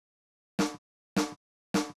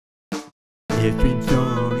Airstream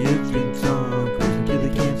song, Airstream song, cruising to the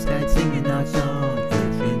campsite singing our song.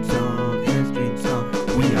 Airstream song, Airstream song,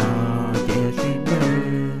 we are the Airstream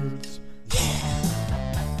nerds.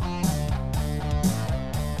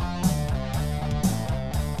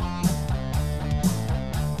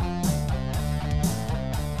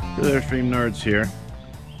 The Airstream nerds here.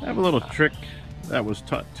 I have a little trick that was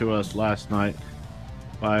taught to us last night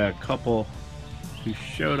by a couple who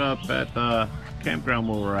showed up at the campground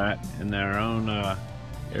where we're at in their own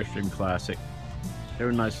Airstream Classic. They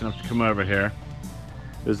were nice enough to come over here.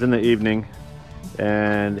 It was in the evening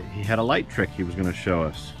and he had a light trick he was going to show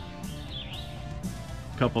us.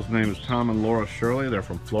 The couple's name is Tom and Laura Shirley. They're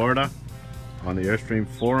from Florida. On the Airstream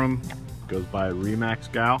forum, goes by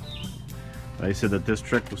Remax Gal. They said that this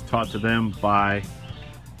trick was taught to them by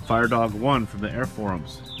Firedog1 from the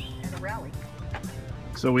Airforums. And a rally.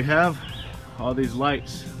 So we have all these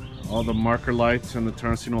lights, all the marker lights and the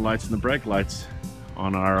turn signal lights and the brake lights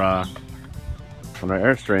on our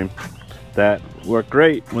Airstream that work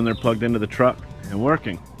great when they're plugged into the truck and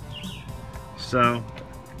working. So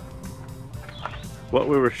what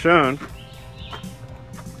we were shown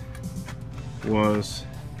was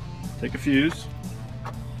take a fuse.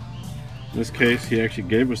 In this case, he actually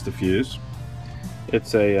gave us the fuse.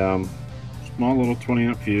 It's a small little 20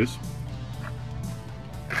 amp fuse.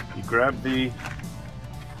 You grab the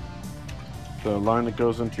line that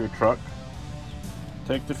goes into your truck,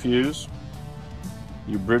 take the fuse,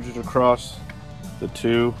 you bridge it across the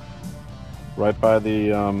two right by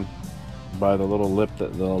the little lip, the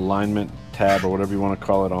alignment tab or whatever you want to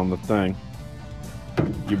call it on the thing.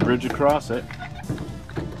 You bridge across it,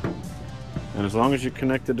 and as long as you're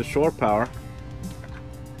connected to shore power,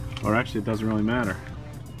 or actually it doesn't really matter,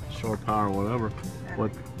 shore power, whatever,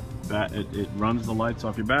 it runs the lights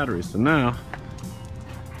off your batteries. So now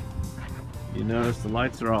you notice the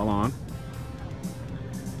lights are all on.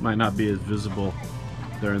 Might not be as visible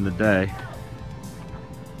during the day,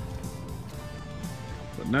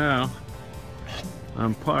 but now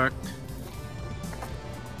I'm parked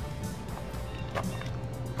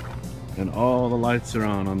and all the lights are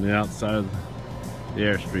on the outside of the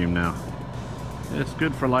Airstream now. It's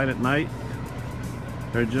good for light at night.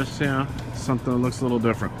 They're just, you know, something that looks a little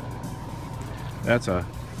different. That's a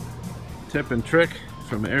tip and trick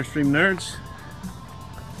from the Airstream nerds.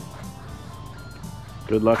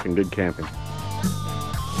 Good luck and good camping.